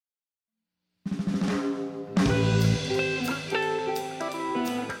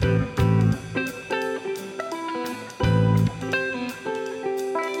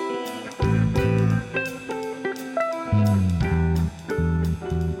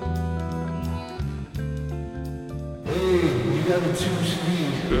You gotta choose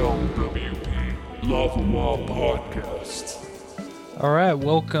me. LWP, Lava Wall Podcast. Alright,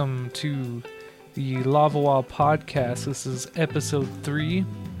 welcome to the Lava Wall Podcast. This is episode 3,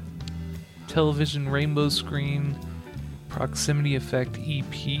 Television Rainbow Screen Proximity Effect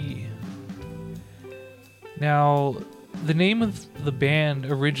EP. Now, the name of the band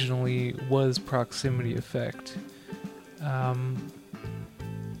originally was Proximity Effect.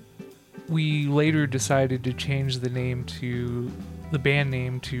 We later decided to change the band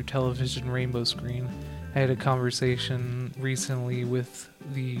name to Television Rainbow Screen. I had a conversation recently with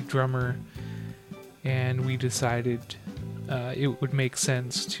the drummer, and we decided it would make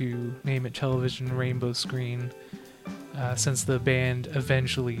sense to name it Television Rainbow Screen, since the band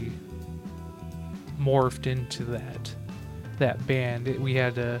eventually morphed into that band. We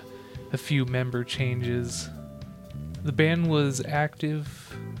had a few member changes. The band was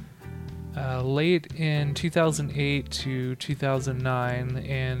active late in 2008 to 2009,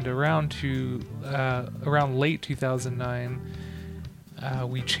 and around late 2009,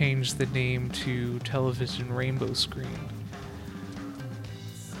 we changed the name to Television Rainbow Screen.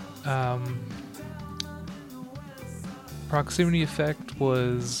 Proximity Effect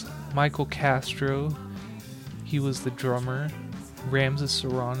was Michael Castro. He was the drummer. Ramses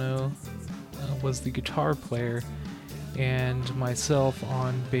Serrano was the guitar player, and myself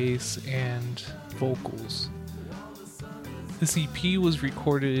on bass and vocals. This EP was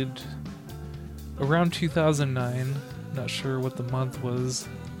recorded around 2009, not sure what the month was.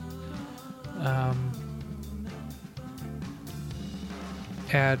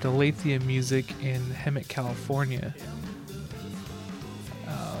 At Aletheia Music in Hemet, California.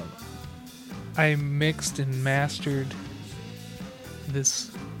 I mixed and mastered this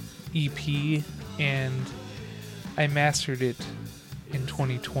EP, and I mastered it in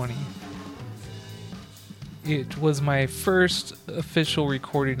 2020. It was my first official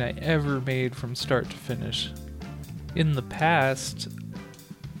recording I ever made from start to finish. In the past,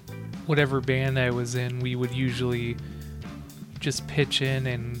 whatever band I was in, we would usually just pitch in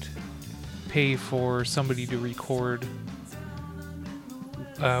and pay for somebody to record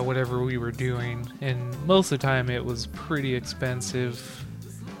whatever we were doing, and most of the time it was pretty expensive.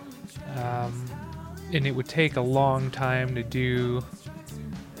 And it would take a long time to do.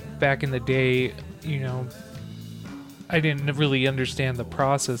 Back in the day, I didn't really understand the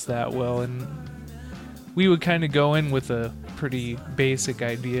process that well, and we would kind of go in with a pretty basic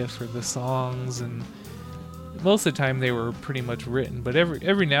idea for the songs, and most of the time they were pretty much written, but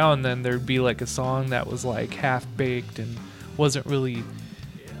every now and then there'd be like a song that was like half-baked and wasn't really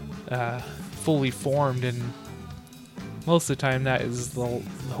fully formed, and most of the time that is the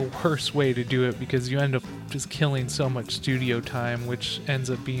worst way to do it, because you end up just killing so much studio time, which ends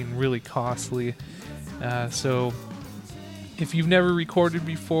up being really costly. So if you've never recorded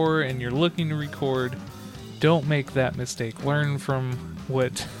before and you're looking to record, don't make that mistake. Learn from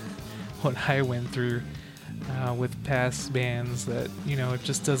what I went through with past bands, that it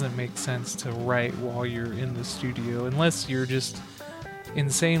just doesn't make sense to write while you're in the studio, unless you're just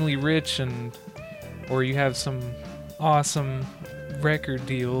insanely rich or you have some awesome record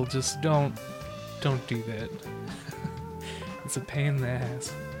deal. Just don't do that. It's a pain in the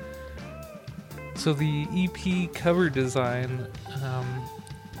ass. So the EP cover design,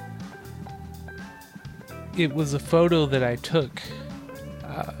 it was a photo that I took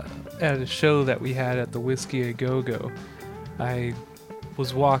at a show that we had at the Whiskey A Go Go. I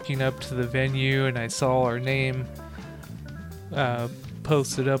was walking up to the venue and I saw our name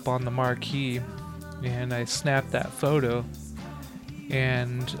posted up on the marquee, and I snapped that photo,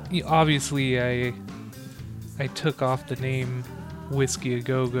 and obviously I took off the name Whiskey A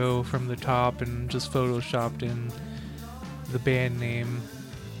Go Go from the top and just photoshopped in the band name.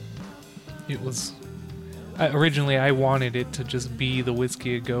 It was originally I wanted it to just be the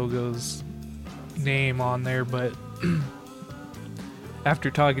Whiskey A Go Go's name on there, but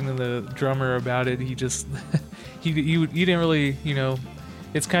after talking to the drummer about it, he just he didn't really,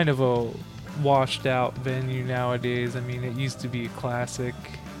 it's kind of a washed out venue nowadays. I mean, it used to be a classic.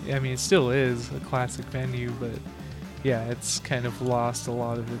 I mean, it still is a classic venue, but yeah, it's kind of lost a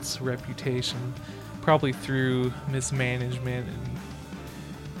lot of its reputation, probably through mismanagement,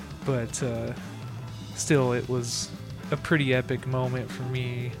 but still, it was a pretty epic moment for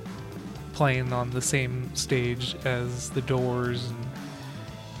me, playing on the same stage as The Doors and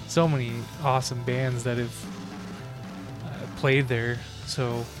so many awesome bands that have played there.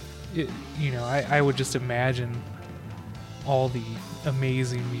 So I would just imagine all the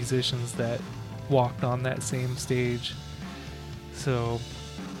amazing musicians that walked on that same stage. So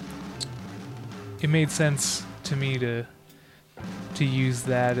it made sense to to me to use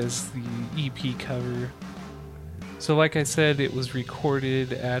that as the EP cover. So like I said, it was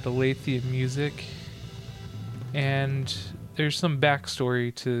recorded at Aletheia Music, and there's some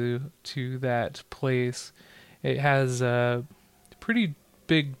backstory to that place. It has a pretty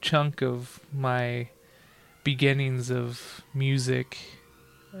big chunk of my beginnings of music,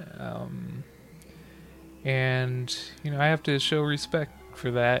 and I have to show respect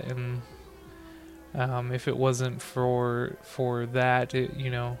for that. And if it wasn't for that,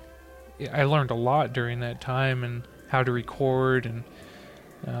 I learned a lot during that time, and how to record, and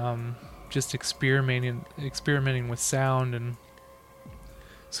just experimenting with sound, and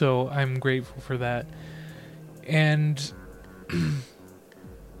so I'm grateful for that. And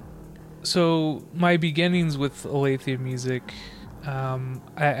so my beginnings with Aletheia Music,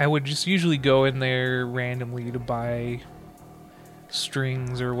 I would just usually go in there randomly to buy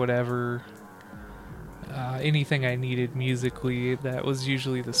strings or whatever, anything I needed musically. That was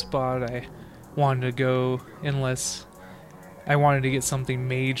usually the spot I wanted to go, unless I wanted to get something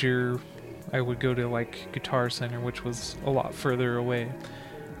major. I would go to like Guitar Center, which was a lot further away.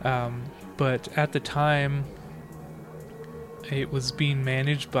 But at the time, it was being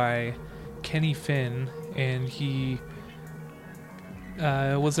managed by Kenny Finn, and he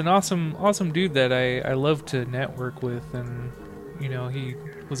was an awesome dude that I loved to network with. And he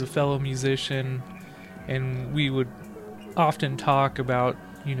was a fellow musician, and we would often talk about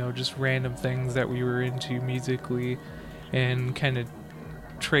just random things that we were into musically, and kind of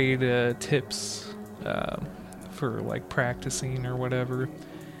trade tips for like practicing or whatever.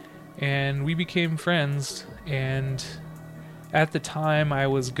 And we became friends, and at the time I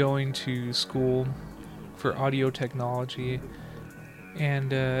was going to school for audio technology,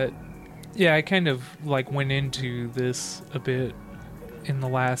 and I kind of like went into this a bit in the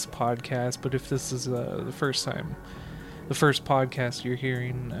last podcast, but if this is the first podcast you're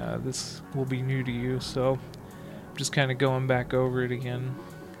hearing, this will be new to you, so I'm just kind of going back over it again.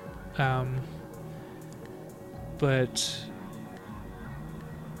 But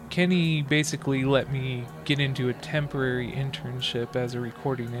Kenny basically let me get into a temporary internship as a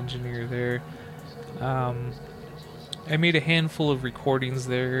recording engineer there. I made a handful of recordings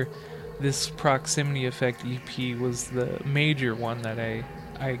there. This Proximity Effect EP was the major one that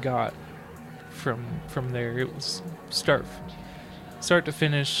I got from there. It was start to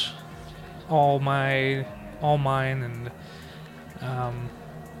finish all mine, and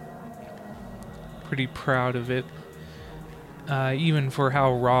pretty proud of it, even for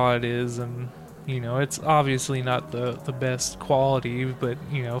how raw it is. And it's obviously not the best quality, but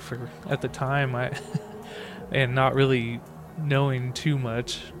for at the time, I and not really knowing too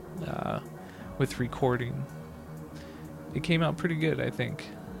much with recording, it came out pretty good, I think.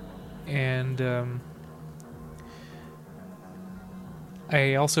 And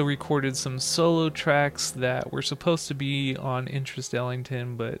I also recorded some solo tracks that were supposed to be on Interest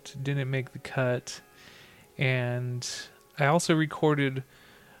Ellington, but didn't make the cut. And I also recorded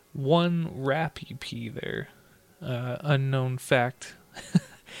one rap EP there. Unknown fact.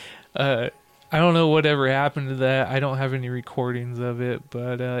 I don't know whatever happened to that. I don't have any recordings of it,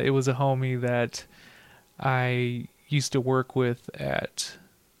 but it was a homie that I used to work with at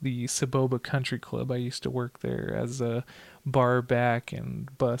the Saboba Country Club. I used to work there as a bar back and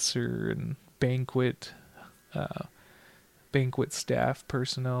busser and banquet staff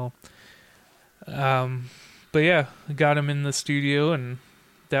personnel. But yeah, I got him in the studio, and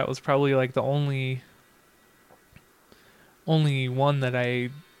that was probably like the only one that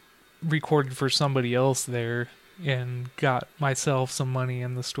I recorded for somebody else there, and got myself some money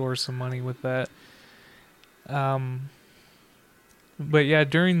and the store some money with that. But yeah,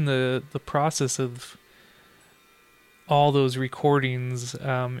 during the process of all those recordings,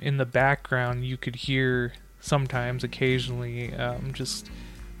 in the background you could hear sometimes, occasionally, just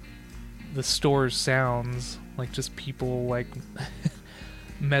the store's sounds, like just people like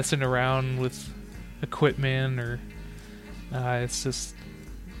messing around with equipment, or it's just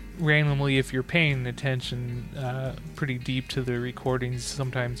randomly, if you're paying attention pretty deep to the recordings,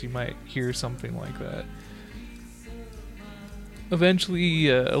 sometimes you might hear something like that. Eventually,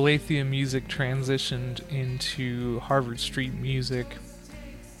 Aletheia Music transitioned into Harvard Street Music.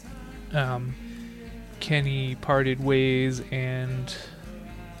 Kenny parted ways and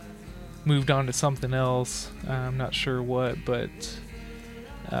moved on to something else. I'm not sure what, but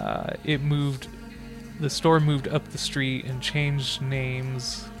the store moved up the street and changed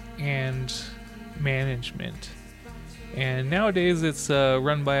names and management. And nowadays it's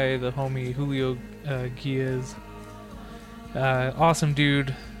run by the homie Julio Guiaz. Awesome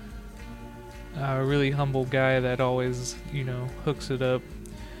dude. A really humble guy that always, hooks it up.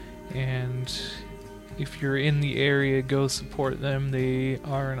 And if you're in the area, go support them. They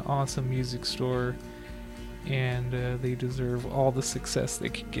are an awesome music store, and they deserve all the success they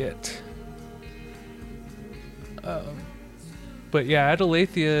could get. But yeah, at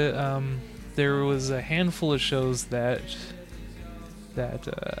Aletheia, there was a handful of shows that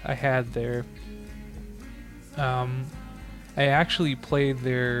I had there. I actually played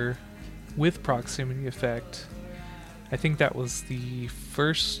there with Proximity Effect. I think that was the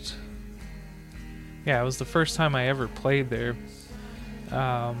first. Yeah, it was the first time I ever played there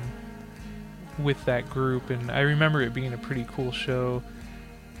with that group, and I remember it being a pretty cool show.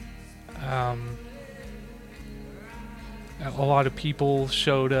 A lot of people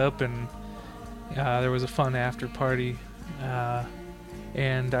showed up, and there was a fun after party.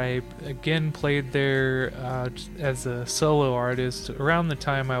 And I again played there as a solo artist around the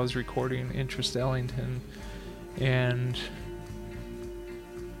time I was recording Interest Ellington, and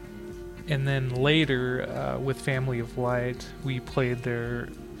then later with Family of Light we played there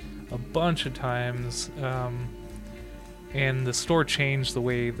a bunch of times, and the store changed the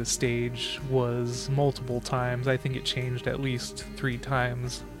way the stage was multiple times. I think it changed at least 3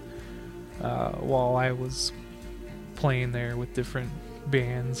 times while I was playing there with different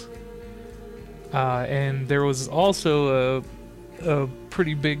bands. And there was also a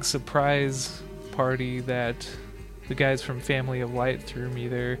pretty big surprise party that the guys from Family of Light threw me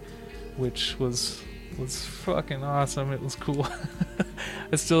there, which was fucking awesome. It was cool.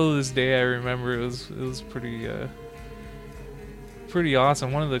 Still to this day I remember it was pretty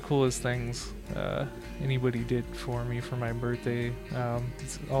awesome. One of the coolest things anybody did for me for my birthday.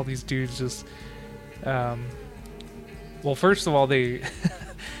 All these dudes just well, first of all, they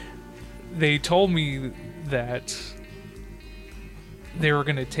told me that they were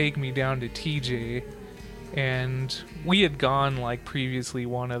going to take me down to TJ, and we had gone like previously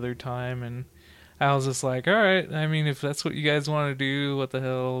one other time, and I was just like, all right, I mean, if that's what you guys want to do, what the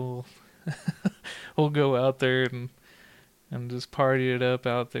hell, we'll go out there and just party it up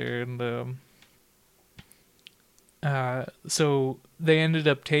out there. And so they ended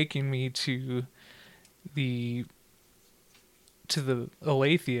up taking me to the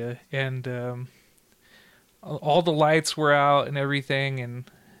Aletheia, and all the lights were out and everything, and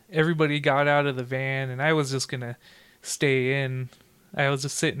everybody got out of the van, and I was just gonna stay in. I was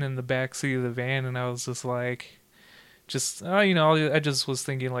just sitting in the back seat of the van, and I was just like, I just was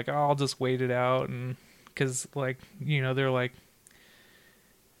thinking like, oh, I'll just wait it out, and because like, they're like,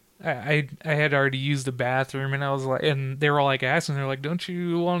 I had already used the bathroom, and I was like, and they were all like asking, they're like, don't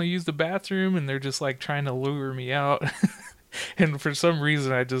you want to use the bathroom? And they're just like trying to lure me out. And for some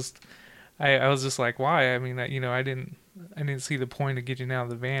reason, I was just like, why? I mean, I didn't see the point of getting out of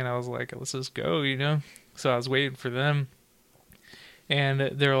the van. I was like, let's just go, So I was waiting for them, and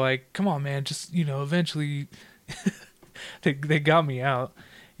they're like, come on, man, just eventually. they got me out,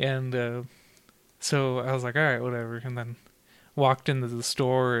 and so I was like, all right, whatever. And then walked into the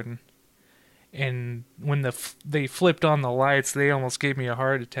store, and when they flipped on the lights, they almost gave me a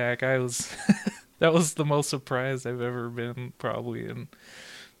heart attack. I was. That was the most surprised I've ever been, probably,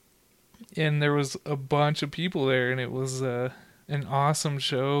 and there was a bunch of people there, and it was an awesome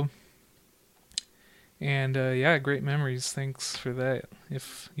show, and yeah, great memories. Thanks for that.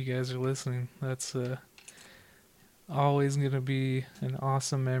 If you guys are listening, that's always gonna be an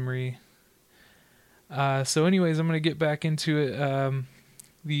awesome memory. So, anyways, I'm gonna get back into it.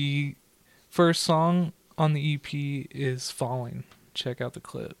 The first song on the EP is "Falling." Check out the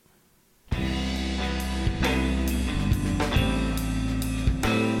clip.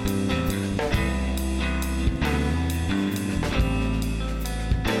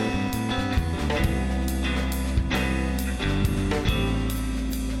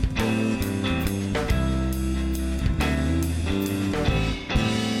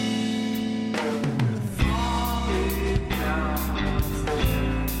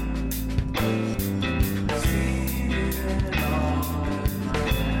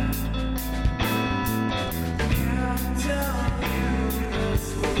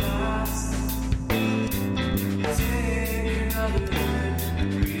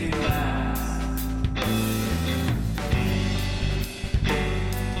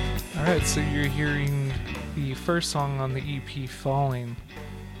 So you're hearing the first song on the EP, Falling.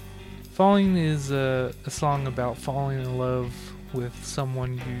 Falling is a song about falling in love with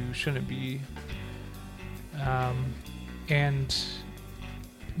someone you shouldn't be, and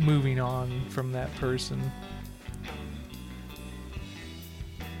moving on from that person.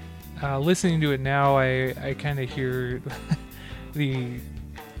 Listening to it now, I kind of hear the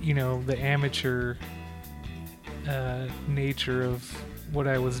the amateur nature of what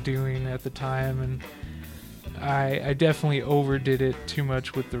I was doing at the time, and I definitely overdid it too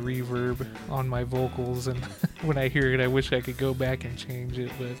much with the reverb on my vocals, and when I hear it I wish I could go back and change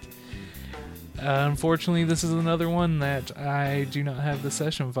it, but unfortunately this is another one that I do not have the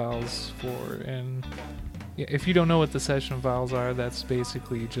session files for. And if you don't know what the session files are, that's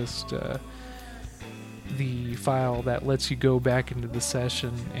basically just the file that lets you go back into the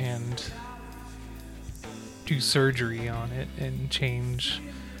session and do surgery on it and change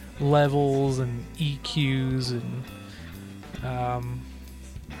levels and EQs, and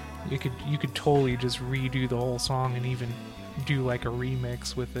you could totally just redo the whole song and even do like a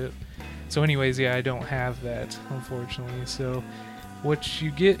remix with it. So anyways, yeah, I don't have that, unfortunately. So what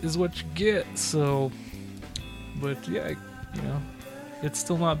you get is what you get. So, but yeah, it's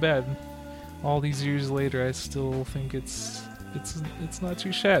still not bad. All these years later, I still think it's not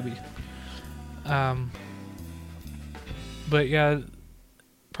too shabby. But yeah,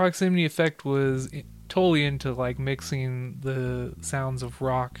 Proximity Effect was totally into like mixing the sounds of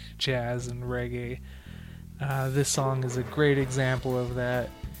rock, jazz, and reggae. This song is a great example of that.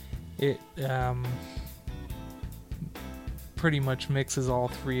 It pretty much mixes all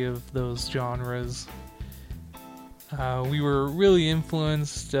three of those genres. We were really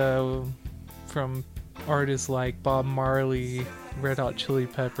influenced from artists like Bob Marley, Red Hot Chili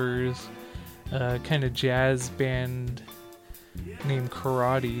Peppers, kind of jazz band named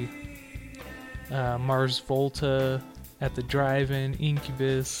Karate, Mars Volta, At the Drive-In,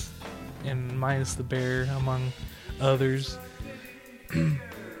 Incubus, and Minus the Bear, among others. We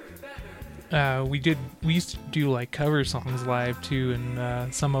used to do like cover songs live too,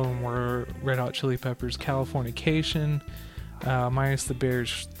 and some of them were Red Hot Chili Peppers' Californication, Minus the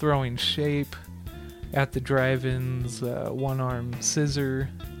Bear's Throwing Shape, At the Drive-In's One Arm Scissor,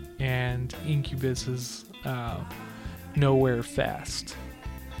 and Incubus's Nowhere Fast.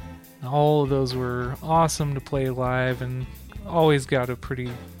 All of those were awesome to play live and always got a pretty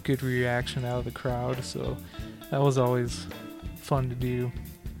good reaction out of the crowd, so that was always fun to do.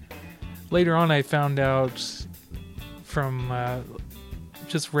 Later on, I found out from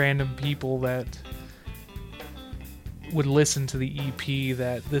just random people that would listen to the EP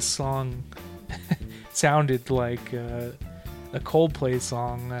that this song sounded like a Coldplay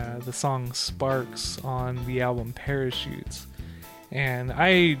song, the song Sparks on the album Parachutes. And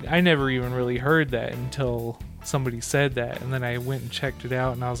I never even really heard that until somebody said that, and then I went and checked it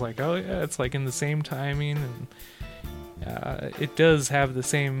out, and I was like, oh yeah, it's like in the same timing, and it does have the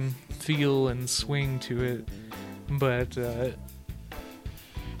same feel and swing to it, but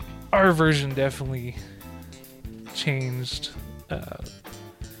our version definitely changed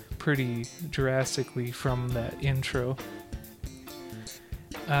pretty drastically from that intro.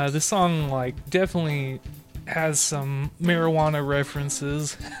 This song definitely has some marijuana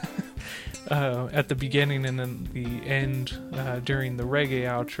references at the beginning and then the end during the reggae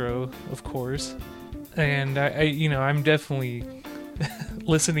outro, of course. And I'm definitely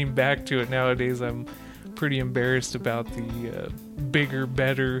listening back to it nowadays. I'm pretty embarrassed about the bigger,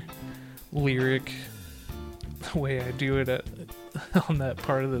 better lyric, the way I do it on that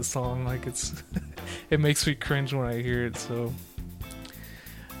part of the song. Like it makes me cringe when I hear it. So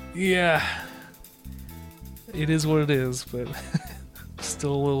yeah, it is what it is, but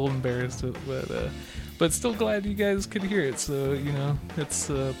still a little embarrassed, but still glad you guys could hear it. So it's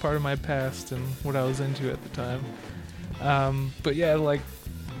part of my past and what I was into at the time. But yeah,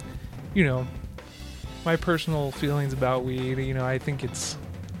 my personal feelings about weed, I think it's,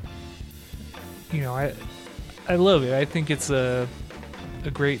 I love it. I think it's a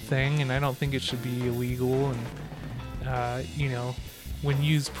great thing, and I don't think it should be illegal. And when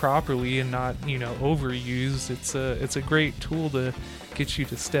used properly and not overused, it's a great tool to get you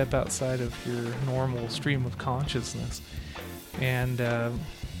to step outside of your normal stream of consciousness. And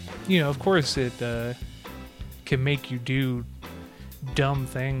of course it can make you do dumb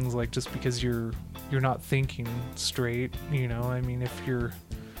things, like just because you're not thinking straight. If you're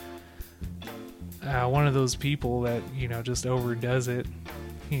one of those people that just overdoes it,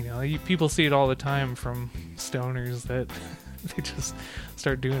 people see it all the time from stoners that they just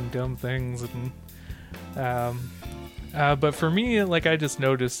start doing dumb things. And but for me, I just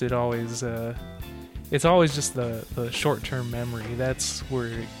noticed it always it's always just the short-term memory. That's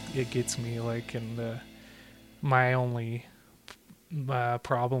where it gets me, and my only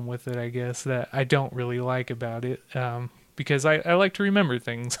problem with it, I guess, that I don't really like about it, because I like to remember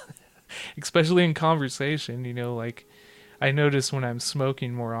things, especially in conversation. I notice when I'm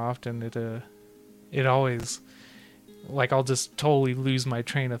smoking more often, it always like I'll just totally lose my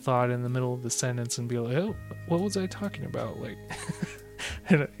train of thought in the middle of the sentence and be like, oh, what was I talking about? Like,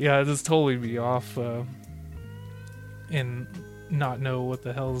 and, yeah, just totally be off and not know what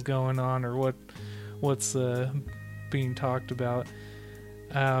the hell's going on or what's being talked about.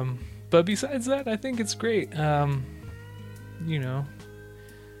 But besides that, I think it's great. You know,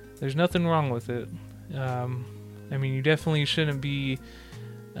 there's nothing wrong with it. I mean, you definitely shouldn't be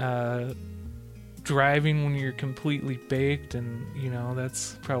driving when you're completely baked, and you know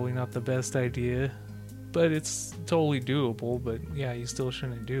that's probably not the best idea, but it's totally doable. But yeah, you still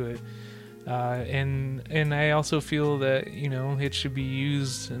shouldn't do it. And I also feel that, you know, it should be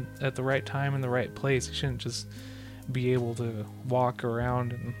used at the right time in the right place. You shouldn't just be able to walk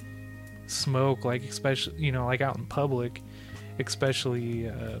around and smoke, like, especially, you know, like out in public,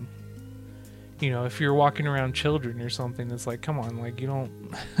 especially, you know, if you're walking around children or something. It's like, come on, like, you don't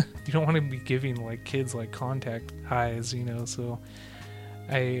you don't want to be giving like kids like contact highs, you know. So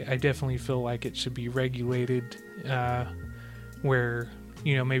I definitely feel like it should be regulated, where,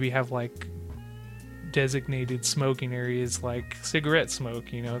 you know, maybe have like designated smoking areas like cigarette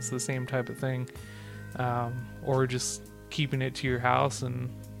smoke, you know, it's the same type of thing. Or just keeping it to your house and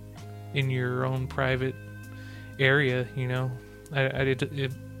in your own private area, you know.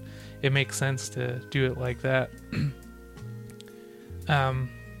 It makes sense to do it like that.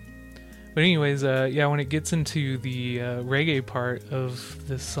 But anyways, yeah, when it gets into the reggae part of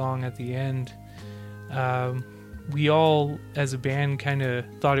this song at the end, we all, as a band, kind of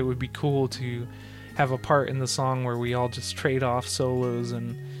thought it would be cool to have a part in the song where we all just trade off solos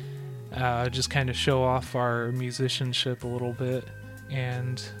and just kind of show off our musicianship a little bit.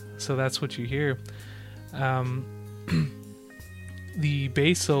 And so that's what you hear. The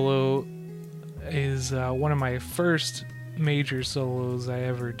bass solo is one of my first major solos I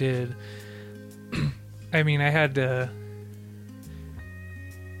ever did. I mean, I had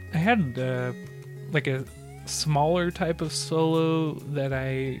like a smaller type of solo that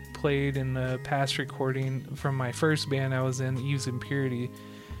I played in the past recording from my first band I was in, Eve's Impurity,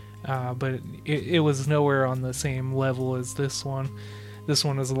 but it was nowhere on the same level as this one. This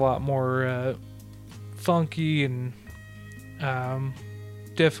one was a lot more funky and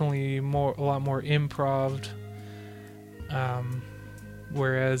definitely a lot more improv,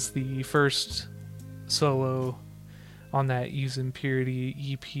 whereas the first solo on that Eve's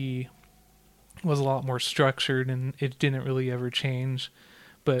Impurity EP was a lot more structured, and it didn't really ever change.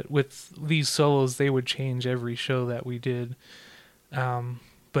 But with these solos, they would change every show that we did.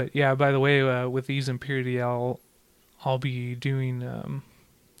 But yeah, by the way, with Eve's Impurity, I'll be doing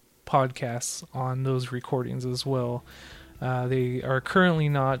podcasts on those recordings as well. They are currently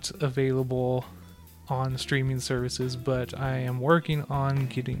not available on streaming services, but I am working on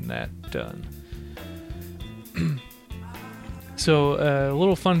getting that done. So a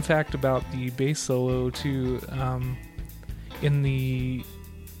little fun fact about the bass solo too,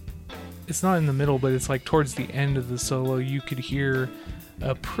 it's not in the middle, but it's like towards the end of the solo, you could hear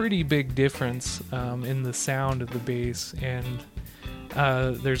a pretty big difference in the sound of the bass, and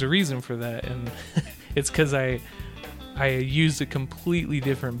there's a reason for that, and it's because I used a completely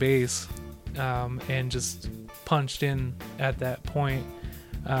different bass and just punched in at that point.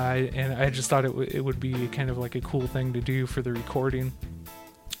 And I just thought it would be kind of like a cool thing to do for the recording.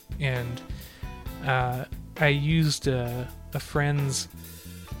 And I used a friend's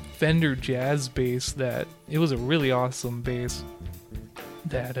Fender Jazz bass that it was a really awesome bass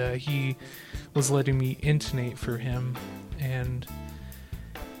that he was letting me intonate for him. And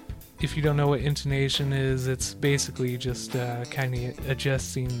if you don't know what intonation is, it's basically just kind of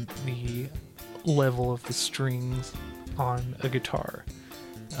adjusting the level of the strings on a guitar.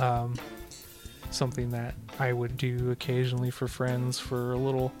 Something that I would do occasionally for friends for a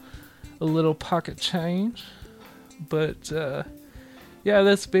little pocket change. But yeah,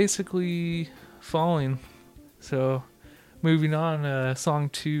 that's basically Falling. So moving on, song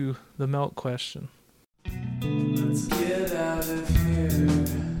 2, The Melt Question. Let's get out of here.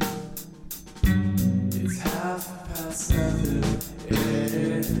 It's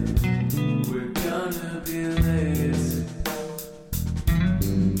 7:30. We're gonna be late.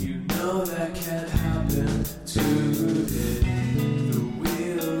 You know that can't happen today. The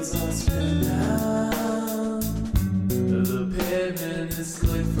wheels are spinning out. The pavement is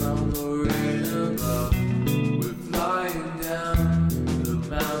slick from the rain above. We're flying down the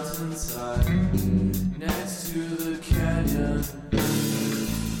mountainside.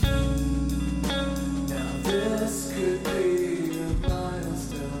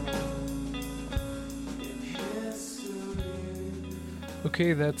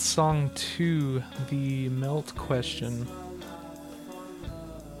 Okay, that's song 2, The Melt Question.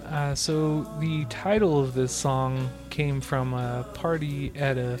 So the title of this song came from a party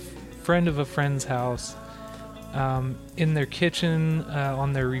at a friend of a friend's house. In their kitchen,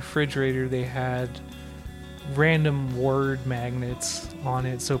 on their refrigerator, they had random word magnets on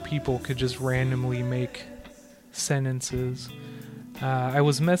it so people could just randomly make sentences. I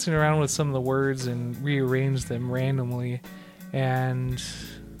was messing around with some of the words and rearranged them randomly, and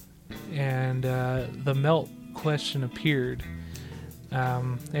the melt question appeared.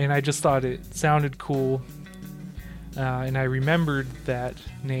 And I just thought it sounded cool, and I remembered that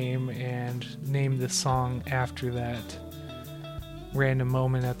name and named this song after that random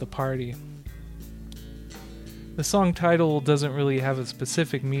moment at the party. The song title doesn't really have a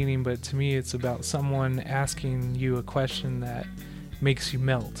specific meaning, but to me it's about someone asking you a question that makes you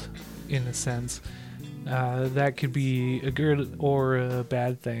melt, in a sense. That could be a good or a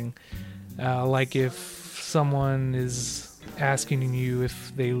bad thing. Like if someone is asking you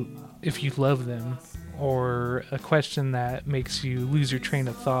if you love them, or a question that makes you lose your train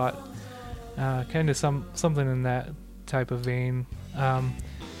of thought. Kind of something in that type of vein.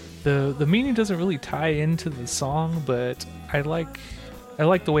 The meaning doesn't really tie into the song, but I like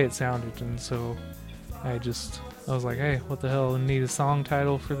the way it sounded, and so I was like, hey, what the hell, I need a song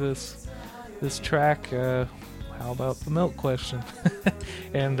title for this track. How about the melt question?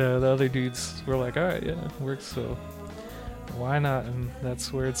 And the other dudes were like, all right, yeah, it works, so why not? And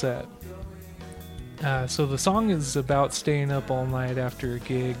that's where it's at. So the song is about staying up all night after a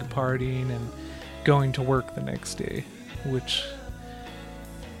gig, partying, and going to work the next day, which,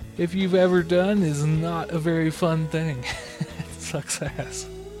 if you've ever done, is not a very fun thing. It sucks ass.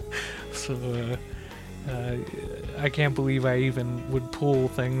 So I can't believe I even would pull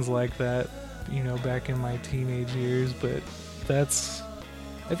things like that, back in my teenage years, but I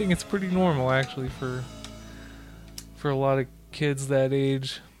think it's pretty normal actually for a lot of kids that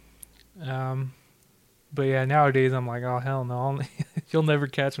age. But yeah, nowadays I'm like, oh hell no, you'll never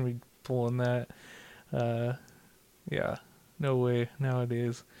catch me pulling that. Yeah, no way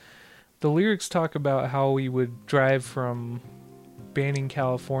nowadays. The lyrics talk about how we would drive from Banning,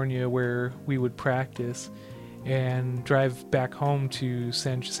 California, where we would practice, and drive back home to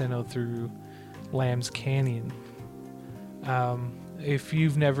San Jacinto through Lambs Canyon. If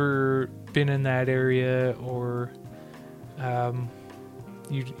you've never been in that area, or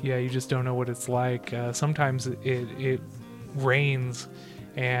you just don't know what it's like. Sometimes it rains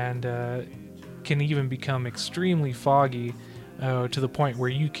and can even become extremely foggy to the point where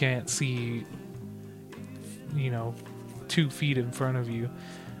you can't see 2 feet in front of you.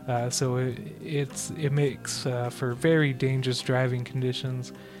 So it makes for very dangerous driving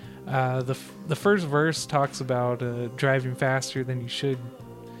conditions. The first verse talks about driving faster than you should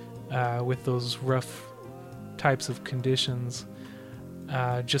with those rough types of conditions,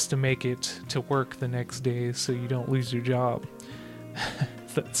 just to make it to work the next day so you don't lose your job.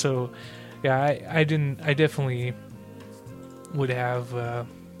 So yeah, I definitely would have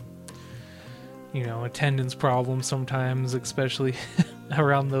attendance problems sometimes, especially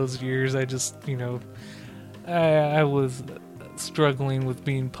around those years. I just I was struggling with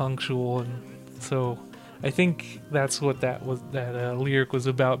being punctual, and so I think that's what that lyric was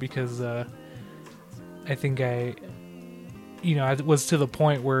about, because I think I was to the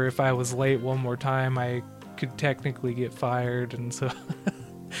point where if I was late one more time, I could technically get fired, and so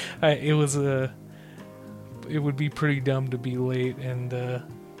it would be pretty dumb to be late, and I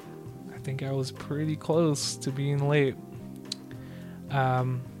think I was pretty close to being late.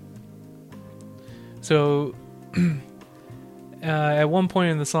 So at one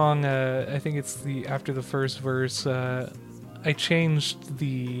point in the song, I think it's after the first verse, I changed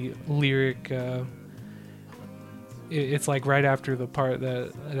the lyric. It's like right after the part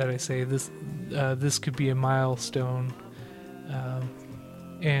that I say this could be a milestone,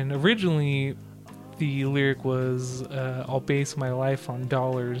 and originally the lyric was I'll base my life on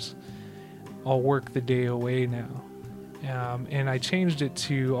dollars, I'll work the day away now, and I changed it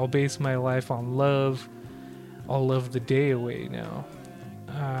to I'll base my life on love, I'll love the day away now.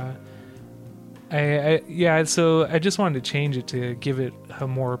 So I just wanted to change it to give it a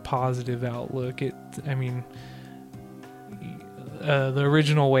more positive outlook. The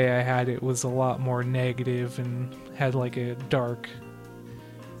original way I had it was a lot more negative and had like a dark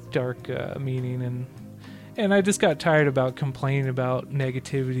meaning, and I just got tired about complaining about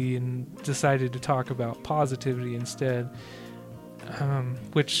negativity and decided to talk about positivity instead,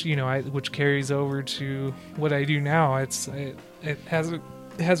 which which carries over to what I do now. It hasn't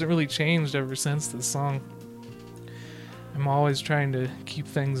really changed ever since this song. I'm always trying to keep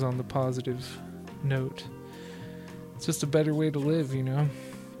things on the positive note. It's just a better way to live, you know?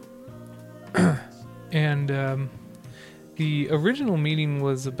 And the original meaning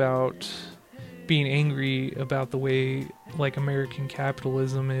was about being angry about the way like American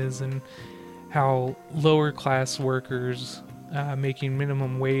capitalism is, and how lower class workers making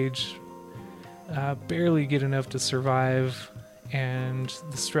minimum wage barely get enough to survive, and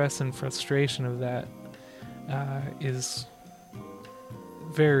the stress and frustration of that is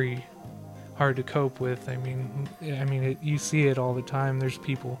very hard to cope with. I mean, you see it all the time. There's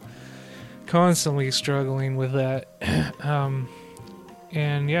people constantly struggling with that.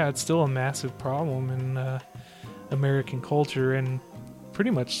 And yeah, it's still a massive problem in American culture, and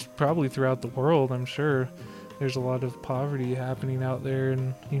pretty much probably throughout the world. I'm sure there's a lot of poverty happening out there,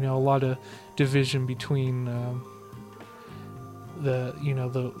 and you know, a lot of division between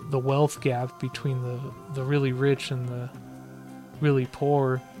the wealth gap between the really rich and the really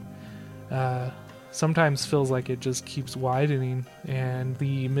poor. Sometimes feels like it just keeps widening, and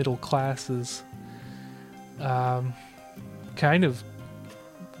the middle class is kind of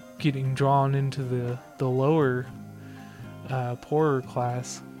getting drawn into the lower poorer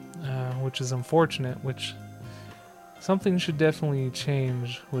class, which is unfortunate, which something should definitely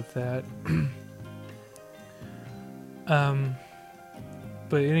change with that.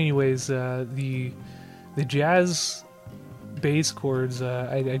 But anyways, the jazz bass chords,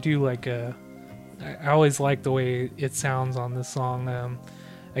 I do like. I always like the way it sounds on this song.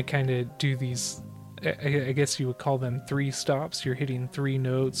 I kind of do these, I guess you would call them 3 stops. You're hitting 3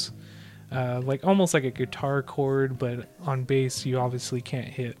 notes, like almost like a guitar chord, but on bass you obviously can't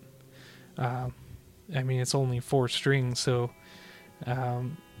hit. I mean, it's only 4 strings, so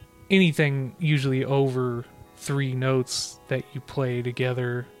anything usually over 3 notes that you play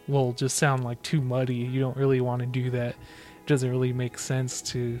together will just sound like too muddy. You don't really want to do that. It doesn't really make sense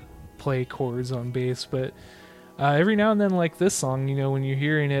to play chords on bass. But every now and then, like this song, you know, when you're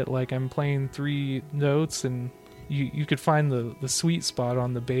hearing it, like I'm playing 3 notes, and you could find the sweet spot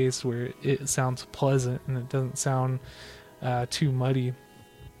on the bass where it sounds pleasant and it doesn't sound too muddy.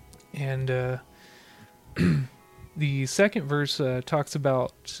 And the second verse talks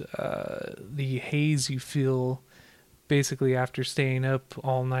about the haze you feel basically after staying up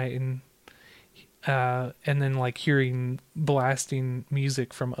all night, and then like hearing blasting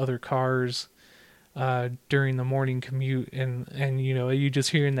music from other cars during the morning commute, and you know, you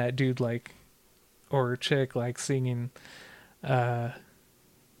just hearing that dude like, or chick like singing along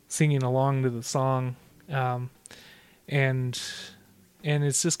to the song, and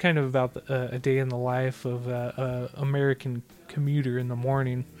it's just kind of about a day in the life of a American commuter in the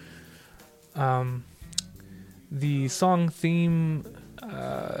morning. The song theme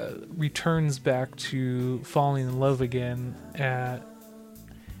returns back to falling in love again at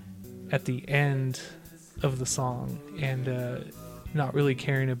the end of the song, and not really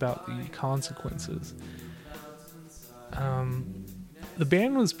caring about the consequences. The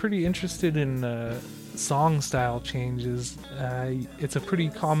band was pretty interested in song style changes. It's a pretty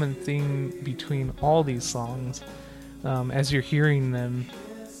common thing between all these songs. As you're hearing them,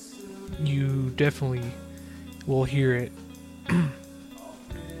 you definitely will hear it.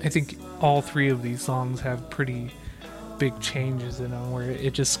 I think all 3 of these songs have pretty big changes in them, where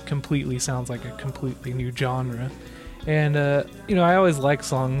it just completely sounds like a completely new genre. And you know, I always like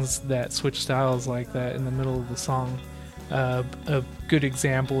songs that switch styles like that in the middle of the song. A good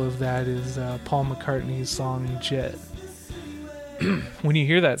example of that is Paul McCartney's song Jet. When you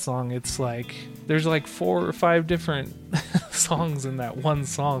hear that song, it's like there's like 4 or 5 different songs in that one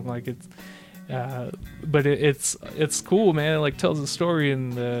song. Like it's but it's cool, man. It like tells a story,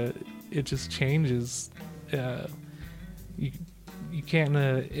 and it just changes. You can't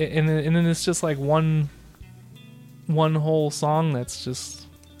and then it's just like one whole song that's just,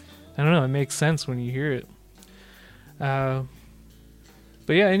 I don't know, it makes sense when you hear it. But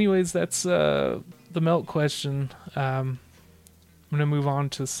yeah, anyways, that's the Melt question. I'm gonna move on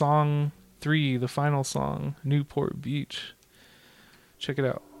to song 3, the final song, Newport Beach. Check it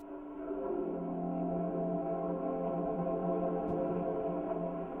out.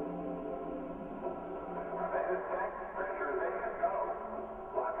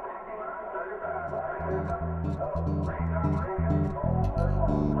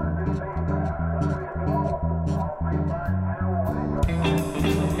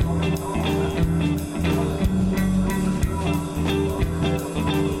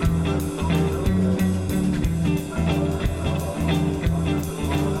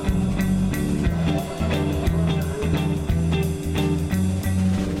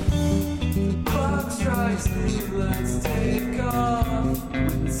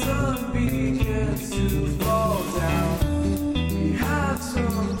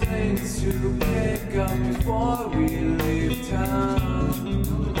 things to pick up before we leave town.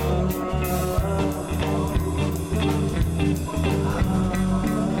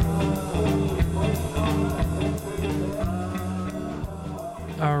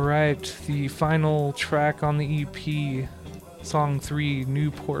 Alright, the final track on the EP, Song 3,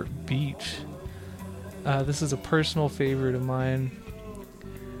 Newport Beach. This is a personal favorite of mine.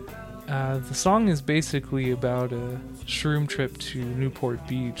 The song is basically about a shroom trip to Newport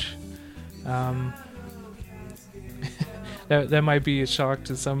Beach. That might be a shock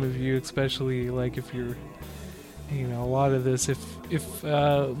to some of you, especially like if you're, a lot of this. If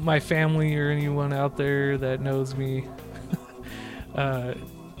my family or anyone out there that knows me,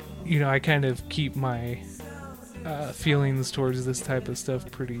 I kind of keep my feelings towards this type of stuff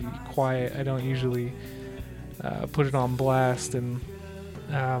pretty quiet. I don't usually put it on blast, and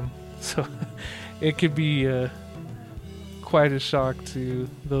so it could be quite a shock to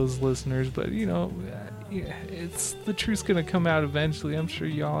those listeners. But it's the truth's gonna come out eventually. I'm sure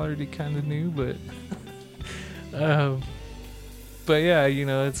y'all already kind of knew, but yeah,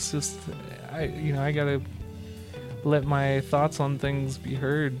 it's just I gotta let my thoughts on things be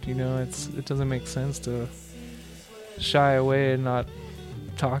heard. It doesn't make sense to shy away and not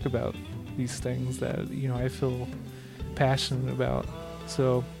talk about these things that I feel passionate about.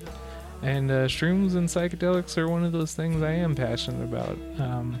 So, and shrooms and psychedelics are one of those things I am passionate about.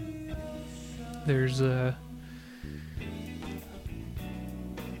 There's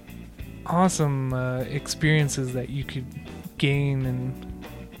awesome experiences that you could gain and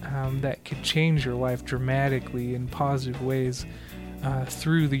that could change your life dramatically in positive ways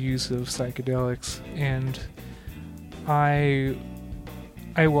through the use of psychedelics, and I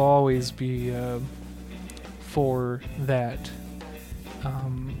will always be for that.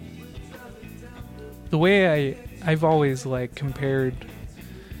 The way I've always compared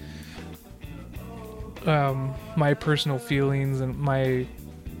my personal feelings and my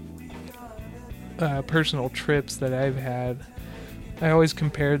personal trips that I've had, I always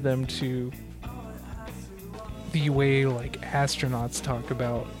compared them to the way astronauts talk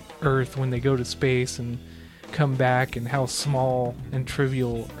about Earth when they go to space and come back, and how small and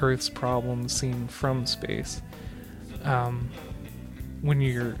trivial Earth's problems seem from space. When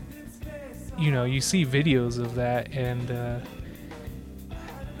you're, you see videos of that,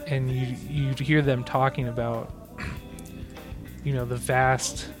 and you hear them talking about, the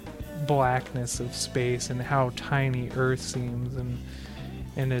vast blackness of space and how tiny Earth seems, and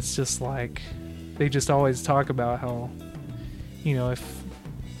it's just they just always talk about how, if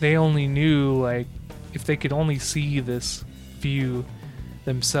they only knew, if they could only see this view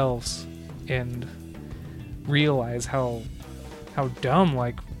themselves and realize how dumb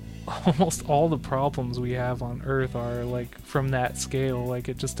almost all the problems we have on Earth are, from that scale.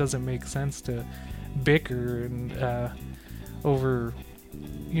 It just doesn't make sense to bicker and over,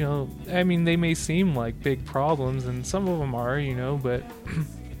 they may seem like big problems, and some of them are, but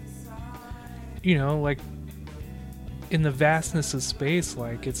in the vastness of space,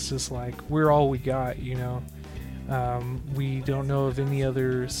 it's just we're all we got. We don't know of any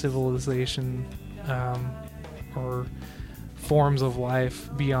other civilization or forms of life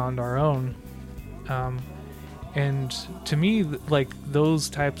beyond our own, and to me, those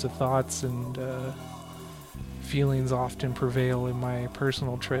types of thoughts and feelings often prevail in my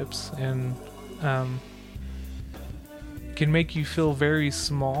personal trips, and can make you feel very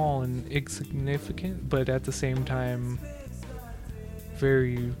small and insignificant, but at the same time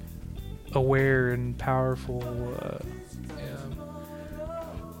very aware and powerful.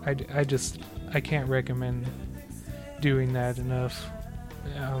 I can't recommend doing that enough.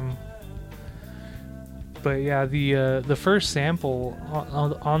 But yeah, the first sample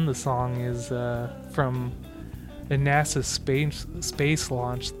on the song is from the NASA space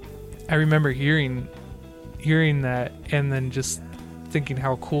launch. I remember hearing that, and then just thinking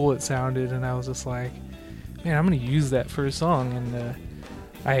how cool it sounded, and I was just like, man, I'm gonna use that for a song. And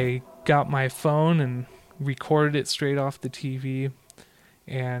I got my phone and recorded it straight off the TV,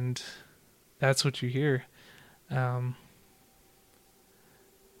 and that's what you hear.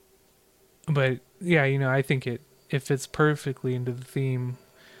 But yeah, I think it fits perfectly into the theme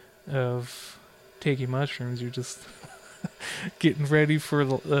of taking mushrooms. You're just getting ready for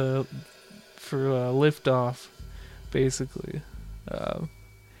liftoff, basically.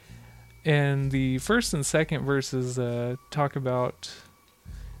 And the first and second verses talk about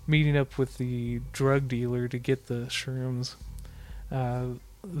meeting up with the drug dealer to get the shrooms. The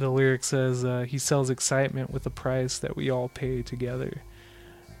lyric says, he sells excitement with a price that we all pay together.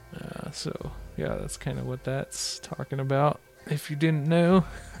 So yeah, that's kind of what that's talking about, if you didn't know.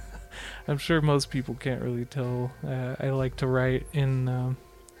 I'm sure most people can't really tell. I like to write in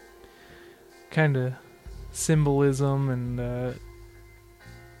kind of symbolism and,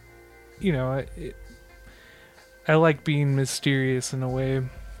 I like being mysterious in a way.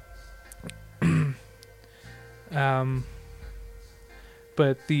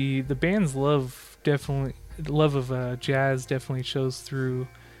 But the band's love of jazz definitely shows through,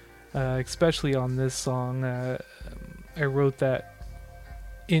 especially on this song. I wrote that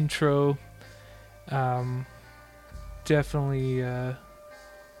intro, definitely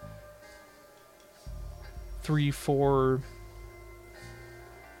 3/4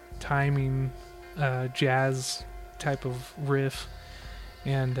 timing, jazz type of riff,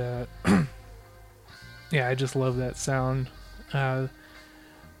 and yeah, I just love that sound.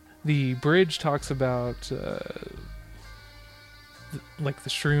 The bridge talks about like the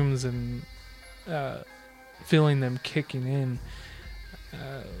shrooms and feeling them kicking in.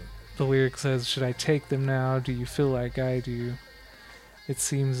 The lyric says, "Should I take them now? Do you feel like I do? It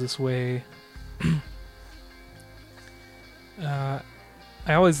seems this way." I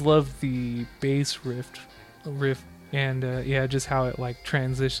always loved the bass riff, and just how it like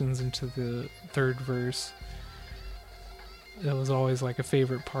transitions into the third verse. That was always like a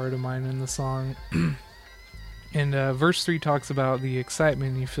favorite part of mine in the song. And verse 3 talks about the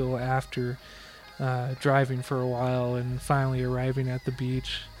excitement you feel after driving for a while and finally arriving at the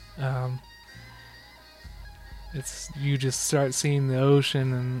beach. You just start seeing the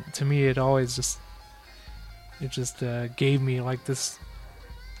ocean, and to me it just gave me like this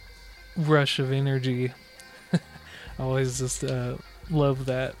rush of energy. I always just love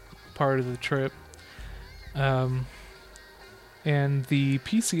that part of the trip. And the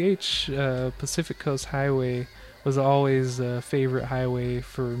PCH, Pacific Coast Highway, was always a favorite highway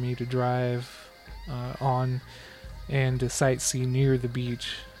for me to drive on and to sightsee near the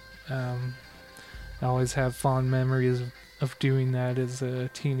beach. I always have fond memories of doing that as a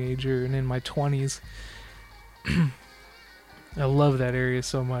teenager and in my 20s. I love that area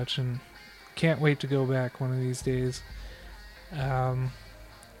so much and can't wait to go back one of these days. And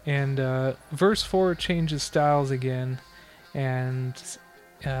verse 4 changes styles again and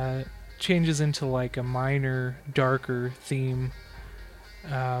changes into like a minor, darker theme,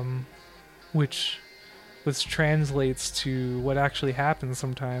 which translates to what actually happens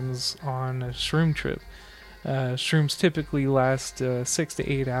sometimes on a shroom trip. Shrooms typically last 6 to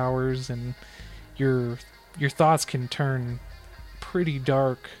 8 hours, and your thoughts can turn pretty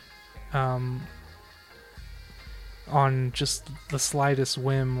dark on just the slightest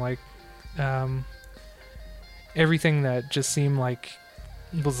whim. Like everything that just seemed like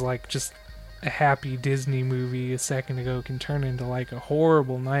was like just a happy Disney movie a second ago can turn into like a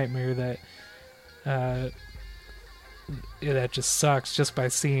horrible nightmare that just sucks just by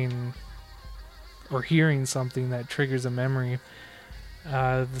seeing or hearing something that triggers a memory.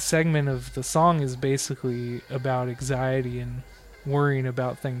 The segment of the song is basically about anxiety and worrying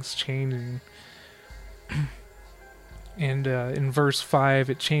about things changing. And in verse 5,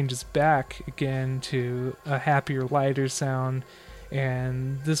 it changes back again to a happier, lighter sound.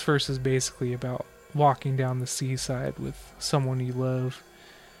 And this verse is basically about walking down the seaside with someone you love.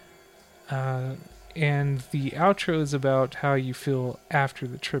 And the outro is about how you feel after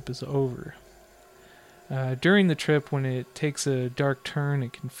the trip is over. During the trip, when it takes a dark turn,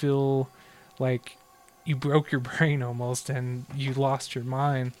 it can feel like you broke your brain almost and you lost your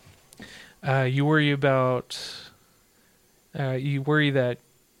mind. You worry that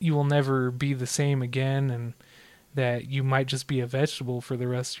you will never be the same again and that you might just be a vegetable for the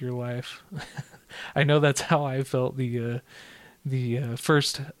rest of your life. I know that's how I felt the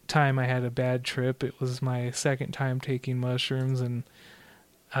first time I had a bad trip. It was my second time taking mushrooms, and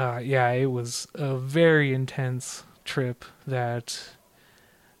it was a very intense trip that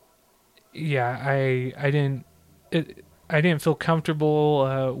I didn't feel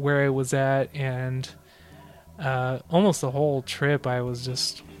comfortable where I was at, and almost the whole trip I was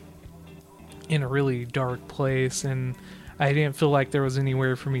just in a really dark place, and I didn't feel like there was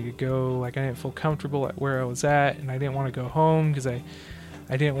anywhere for me to go. Like, I didn't feel comfortable at where I was at, and I didn't want to go home because I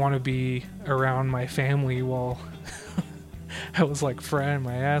didn't want to be around my family while I was like frying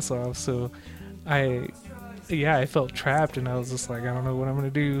my ass off. So I felt trapped, and I was just like, I don't know what I'm gonna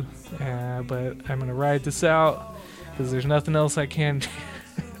do, but I'm gonna ride this out because there's nothing else I can do.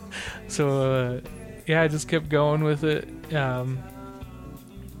 So I just kept going with it,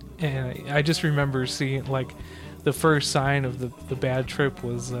 and I just remember seeing, like, the first sign of the bad trip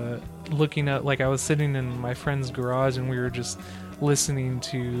was looking at, like, I was sitting in my friend's garage and we were just listening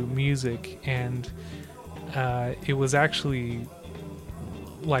to music, and it was actually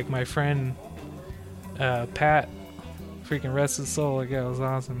like my friend Pat, freaking rest his soul, like that was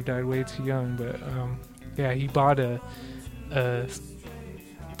awesome. He died way too young, but yeah, he bought a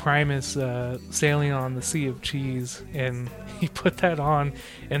Primus Sailing on the Sea of Cheese, and he put that on,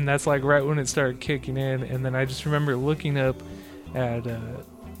 and that's like right when it started kicking in. And then I just remember looking up at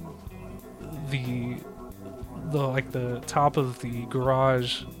the top of the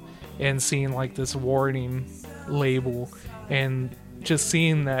garage and seeing like this warning label, and just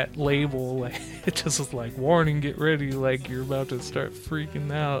seeing that label, like it just was like, warning, get ready, like you're about to start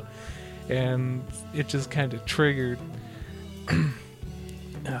freaking out. And it just kind of triggered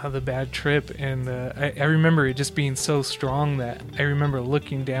the bad trip. And I remember it just being so strong that I remember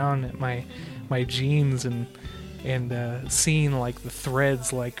looking down at my jeans and seeing like the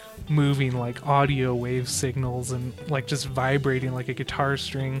threads like moving like audio wave signals and like just vibrating like a guitar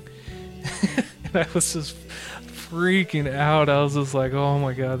string. And I was just freaking out. I was just like, oh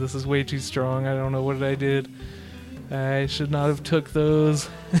my god, this is way too strong. I don't know what I did. I should not have took those.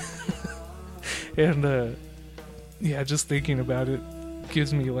 And yeah, just thinking about it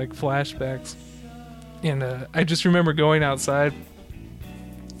gives me like flashbacks. And I just remember going outside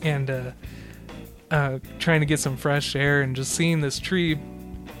and trying to get some fresh air and just seeing this tree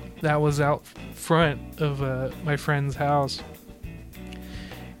that was out front of my friend's house.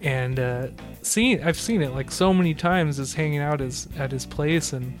 And I've seen it like so many times as hanging out at his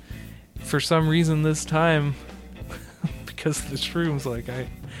place, and for some reason this time, because of the shrooms, like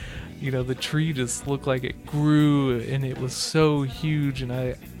the tree just looked like it grew, and it was so huge, and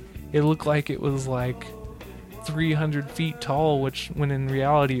it looked like it was like 300 feet tall, which when in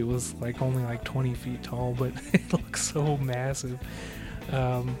reality it was like only like 20 feet tall, but it looked so massive.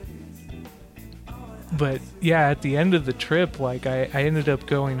 But yeah, at the end of the trip, like I ended up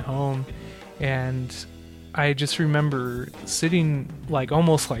going home, and I just remember sitting like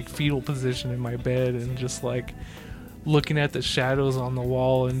almost like fetal position in my bed and just like looking at the shadows on the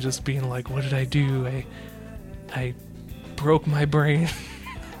wall and just being like, what did I do? I broke my brain.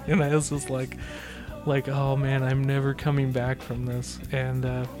 And I was just like, oh man, I'm never coming back from this.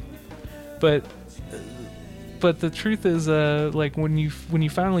 And but the truth is, like when you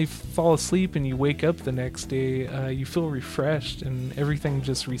finally fall asleep and you wake up the next day, you feel refreshed and everything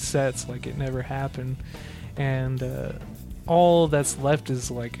just resets like it never happened. And all that's left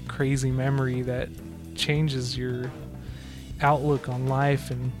is like a crazy memory that changes your outlook on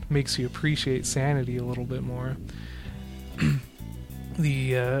life and makes you appreciate sanity a little bit more.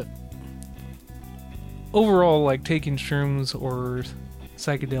 The overall, like taking shrooms or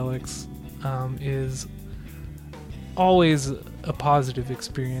psychedelics is always a positive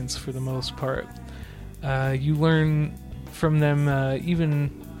experience for the most part. You learn from them,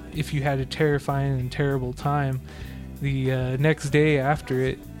 even if you had a terrifying and terrible time. The next day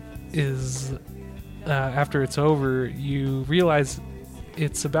after it's over, you realize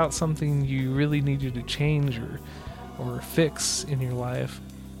it's about something you really needed to change or fix in your life.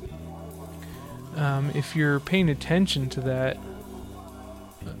 If you're paying attention to that,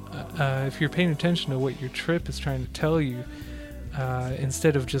 if you're paying attention to what your trip is trying to tell you,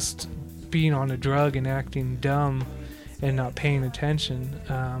 instead of just being on a drug and acting dumb and not paying attention,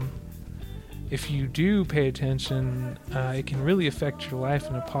 if you do pay attention, it can really affect your life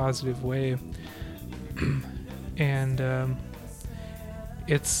in a positive way. And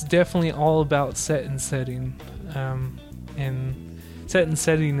it's definitely all about set and setting. And set and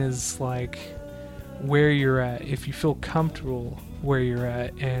setting is like where you're at, if you feel comfortable where you're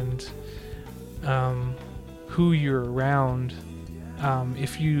at, and who you're around.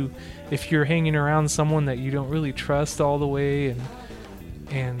 If you're hanging around someone that you don't really trust all the way,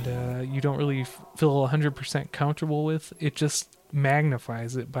 and you don't really feel 100% comfortable with, it just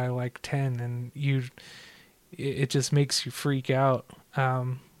magnifies it by like 10, and it just makes you freak out.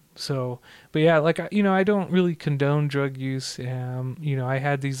 But yeah, like, I don't really condone drug use. I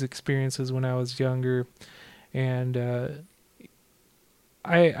had these experiences when I was younger, and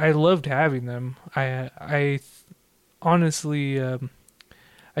I loved having them. I honestly,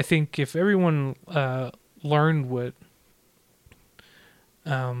 I think if everyone learned what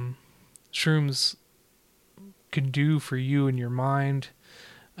shrooms can do for you and your mind,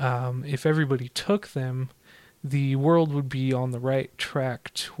 if everybody took them, the world would be on the right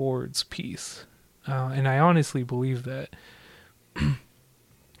track towards peace. And I honestly believe that.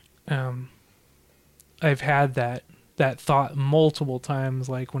 I've had that thought multiple times,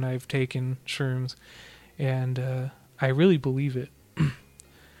 like when I've taken shrooms, and I really believe it.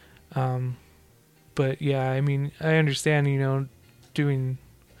 But yeah, I mean, I understand, doing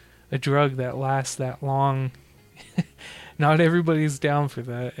a drug that lasts that long not everybody's down for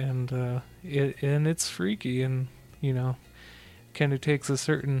that, and it's freaky, and kind of takes a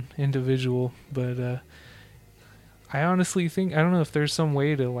certain individual. But I honestly think, I don't know if there's some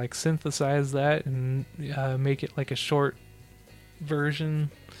way to like synthesize that and make it like a short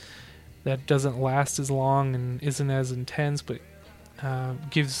version that doesn't last as long and isn't as intense, but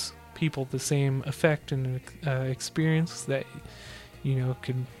gives people the same effect and experience that you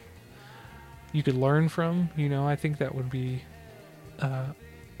could learn from. I think that would be a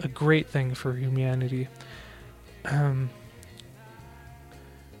great thing for humanity.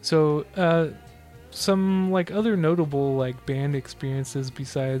 So some like other notable like band experiences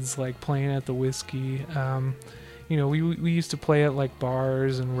besides like playing at the Whiskey, we used to play at like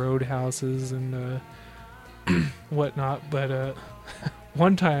bars and roadhouses and whatnot, but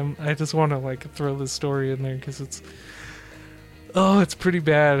one time, I just want to like throw this story in there because it's pretty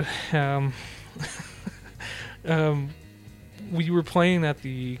bad. We were playing at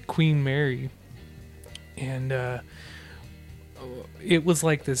the Queen Mary, and it was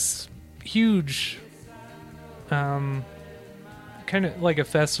like this huge, kind of like a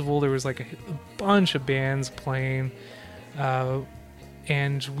festival. There was like a bunch of bands playing,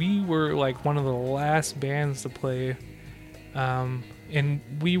 and we were like one of the last bands to play. And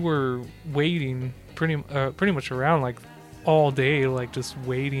we were waiting pretty much around like all day, like just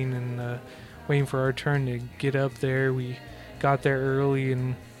waiting and waiting for our turn to get up there. We got there early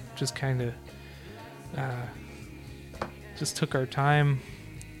and just kind of just took our time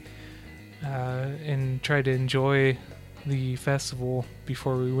and tried to enjoy the festival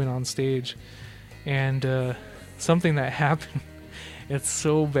before we went on stage. And something that happened, it's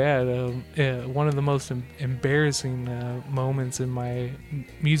so bad. One of the most embarrassing moments in my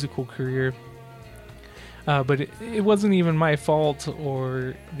musical career. But it wasn't even my fault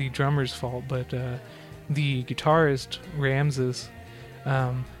or the drummer's fault, but the guitarist, Ramses,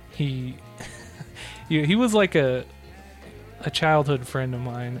 he was like a childhood friend of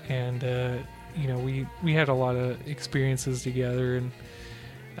mine, and we had a lot of experiences together,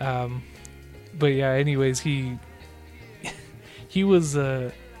 and but yeah, anyways, he was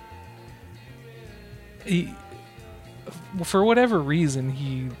for whatever reason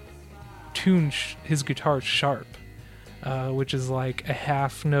he tuned his guitar sharp, which is like a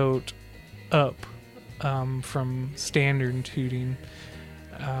half note up from standard tuning.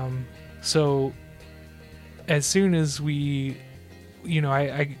 So as soon as we,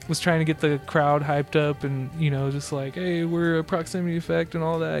 I was trying to get the crowd hyped up and, just like, hey, we're a proximity effect and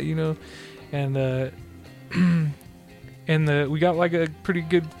all that, and we got like a pretty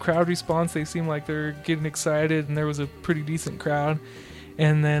good crowd response. They seemed like they're getting excited, and there was a pretty decent crowd.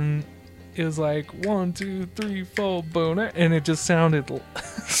 And then it was like 1, 2, 3, 4, boom, and it just sounded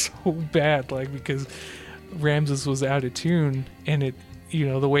so bad, like because Ramses was out of tune, and it,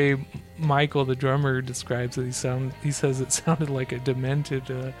 the way Michael, the drummer, describes it, he says it sounded like a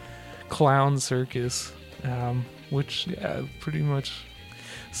demented clown circus, which pretty much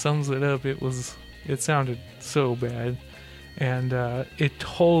sums it up. It sounded so bad, and it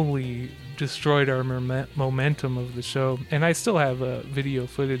totally destroyed our momentum of the show. And I still have video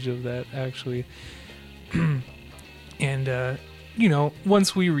footage of that, actually. And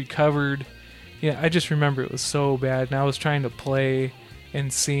once we recovered, I just remember it was so bad, and I was trying to play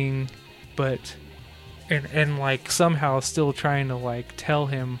and sing, but and like somehow still trying to like tell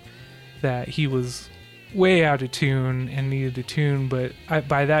him that he was way out of tune and needed to tune. But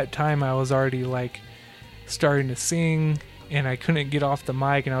by that time I was already like starting to sing, and I couldn't get off the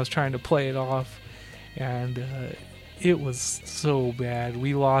mic, and I was trying to play it off, and it was so bad.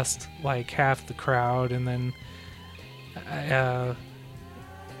 We lost like half the crowd, and then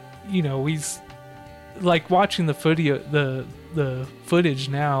we like watching the footage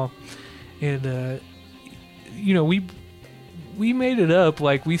now, and we made it up.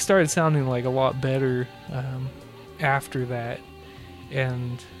 Like we started sounding like a lot better after that,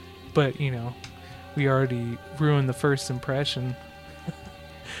 but we already ruined the first impression.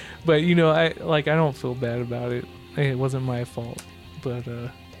 But I don't feel bad about it. It wasn't my fault, but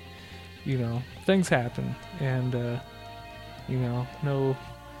things happen, and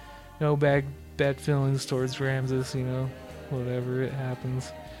no bad feelings towards Ramses, whatever, it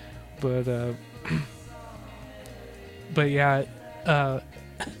happens. But but yeah,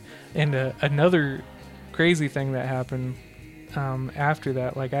 and another crazy thing that happened after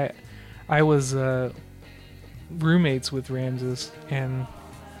that, like I was roommates with Ramses, and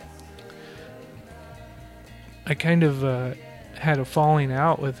I kind of had a falling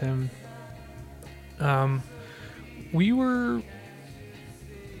out with him.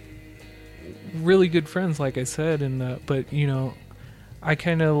 really good friends, like I said, and but you know, I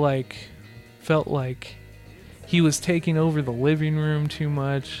kind of like felt like he was taking over the living room too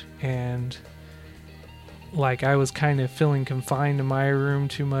much, and like I was kind of feeling confined to my room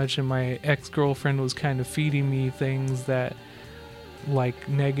too much, and my ex-girlfriend was kind of feeding me things that, like,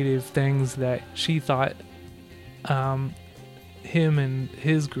 negative things that she thought him and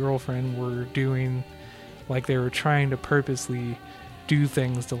his girlfriend were doing, like they were trying to purposely do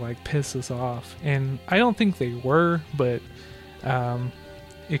things to like piss us off. And I don't think they were, but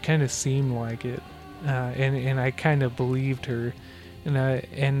it kind of seemed like it, and I kind of believed her,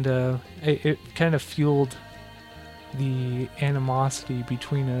 and it kind of fueled the animosity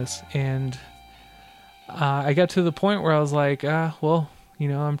between us. And I got to the point where I was like, well, you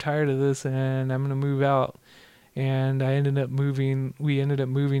know, I'm tired of this and I'm gonna move out. And we ended up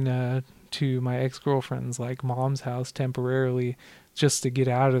moving to my ex-girlfriend's like mom's house temporarily, just to get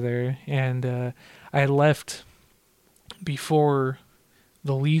out of there. And I had left before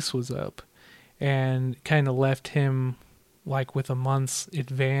the lease was up, and kind of left him like with a month's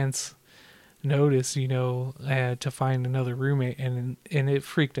advance notice, you know, to find another roommate, and it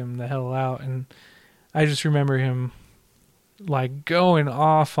freaked him the hell out. And I just remember him like going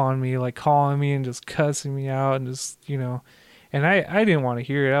off on me, like calling me and just cussing me out, and just, you know, and I didn't want to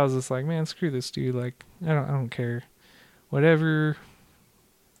hear it. I was just like, man, screw this dude. Like, I don't care. Whatever.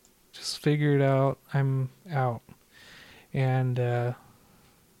 Just figure it out. I'm out. And,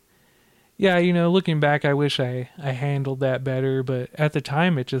 yeah, you know, looking back, I wish I handled that better, but at the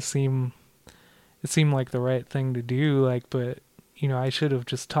time it seemed like the right thing to do. Like, but, you know, I should have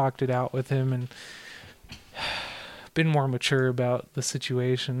just talked it out with him and been more mature about the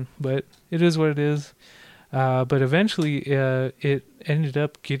situation, but it is what it is. But eventually, it ended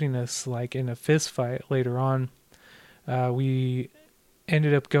up getting us like in a fist fight later on. We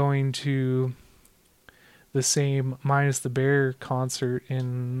ended up going to the same Minus the Bear concert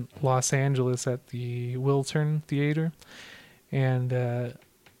in Los Angeles at the Wiltern Theater. And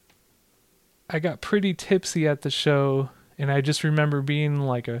I got pretty tipsy at the show, and I just remember being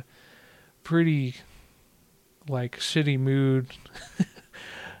like a pretty like shitty mood.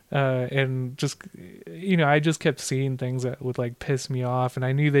 And just, you know, I just kept seeing things that would like piss me off, and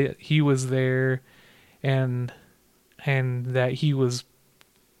I knew that he was there, and that he was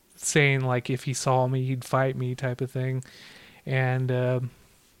saying like if he saw me he'd fight me type of thing. And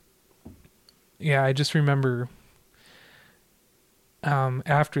yeah, I just remember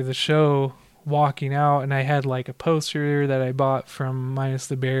after the show walking out, and I had like a poster that I bought from Minus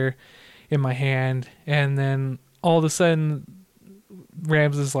the Bear in my hand, and then all of a sudden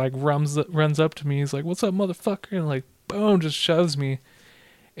Ramses like runs up to me. He's like, "What's up, motherfucker?" And like, boom, just shoves me.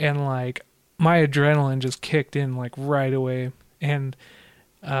 And like my adrenaline just kicked in like right away. And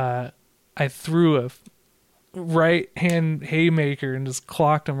I threw a right hand haymaker and just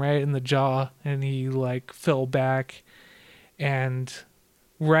clocked him right in the jaw, and he like fell back. And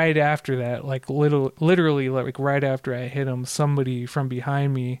right after that, like literally like right after I hit him, somebody from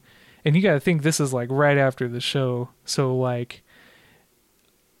behind me, and you gotta think this is like right after the show, so like,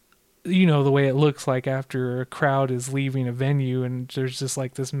 you know, the way it looks like after a crowd is leaving a venue, and there's just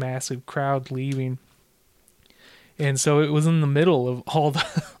like this massive crowd leaving. And so it was in the middle of all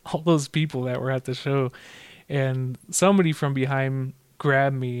those people that were at the show, and somebody from behind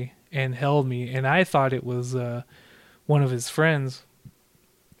grabbed me and held me, and I thought it was one of his friends,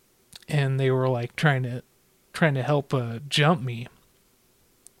 and they were like trying to help jump me.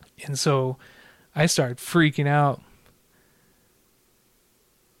 And so I started freaking out.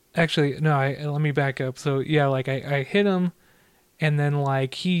 Actually, no, let me back up. So yeah, like I hit him, and then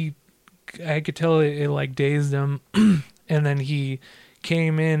like I could tell it like dazed him, and then he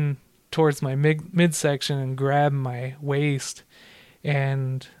came in towards my midsection and grabbed my waist,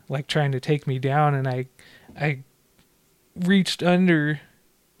 and like trying to take me down, and I reached under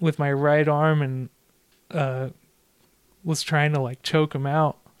with my right arm and was trying to like choke him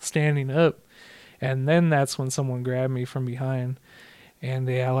out standing up, and then that's when someone grabbed me from behind. And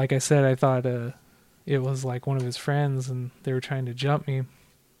yeah, like I said, I thought it was like one of his friends, and they were trying to jump me.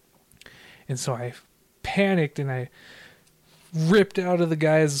 And so I panicked, and I ripped out of the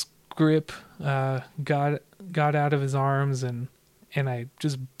guy's grip, got out of his arms, and I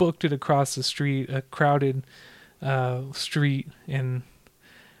just booked it across the street, a crowded street. And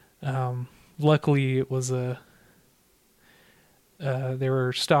luckily it was they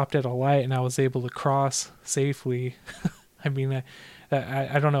were stopped at a light, and I was able to cross safely. I mean,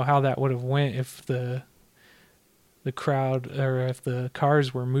 I don't know how that would have went if the crowd, or if the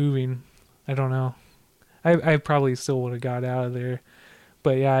cars were moving. I don't know. I probably still would have got out of there.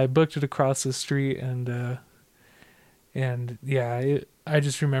 But yeah, I booked it across the street, and yeah, I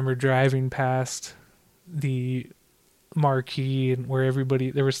just remember driving past the marquee and where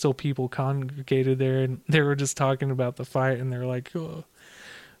there were still people congregated there, and they were just talking about the fight, and they're like, oh,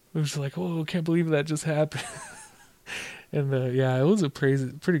 it was like, oh, I can't believe that just happened. And yeah, it was a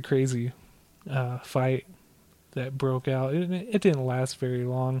pretty crazy fight that broke out. It didn't last very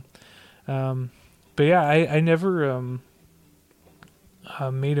long. But yeah, I never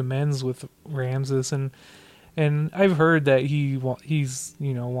made amends with Ramses, and I've heard that he's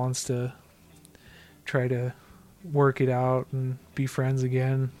wants to try to work it out and be friends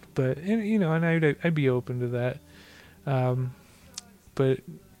again. But and I'd be open to that. But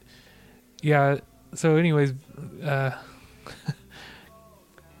yeah. So anyways,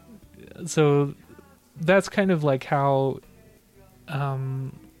 so that's kind of like how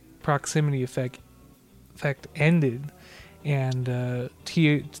Proximity Effect ended, and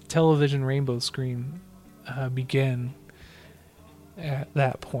Television Rainbow Screen began at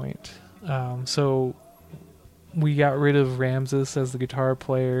that point. So we got rid of Ramses as the guitar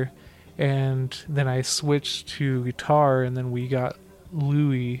player, and then I switched to guitar, and then we got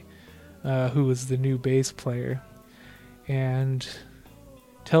Louis, who was the new bass player. And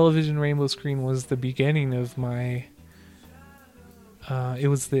Television Rainbow Screen was the beginning of my it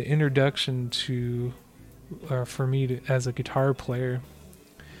was the introduction to for me as a guitar player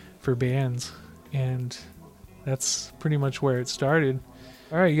for bands, and that's pretty much where it started.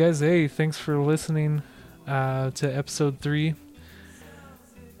 All right, you guys, hey, thanks for listening to episode 3.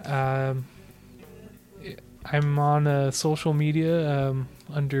 I'm on social media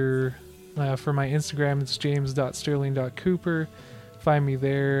under for my Instagram, it's james.sterling.cooper. Find me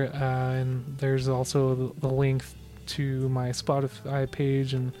there, and there's also the link to my Spotify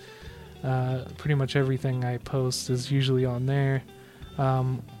page, and pretty much everything I post is usually on there.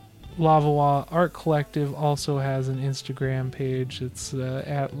 Lava Art Collective also has an Instagram page. It's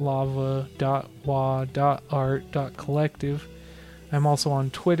at lava.wa.art.collective. I'm also on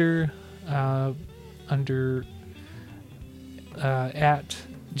Twitter under at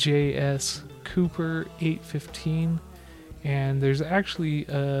JSCooper815, and there's actually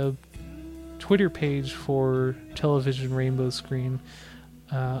a Twitter page for Television Rainbow Screen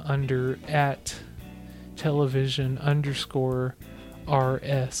under at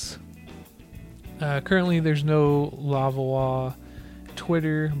television_RS. Currently there's no Lava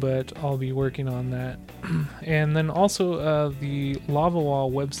Twitter, but I'll be working on that. And then also the Lava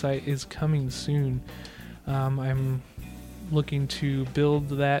website is coming soon. I'm looking to build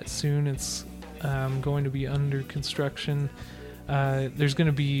that soon. It's going to be under construction. There's going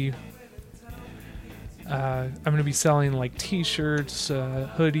to be I'm going to be selling like t-shirts,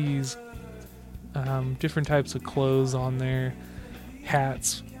 hoodies, different types of clothes on there,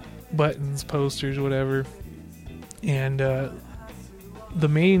 hats, buttons, posters, whatever. And the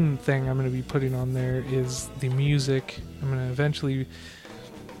main thing I'm going to be putting on there is the music. I'm going to eventually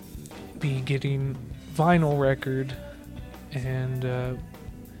be getting vinyl record and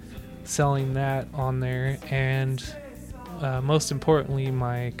selling that on there, and most importantly,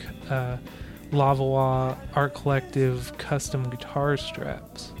 my Lava Art Collective custom guitar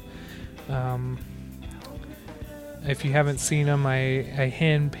straps. If you haven't seen them, I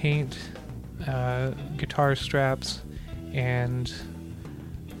hand paint guitar straps, and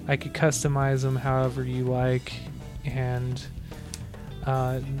I could customize them however you like, and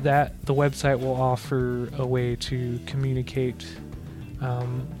the website will offer a way to communicate.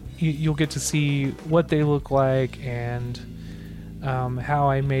 You'll get to see what they look like, and how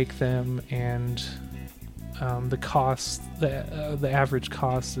I make them, and the cost, the average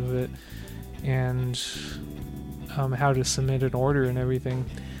cost of it, and how to submit an order and everything.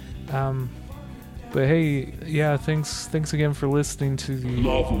 But hey, yeah, thanks again for listening to the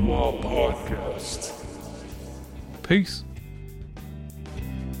Lava Podcast. Peace.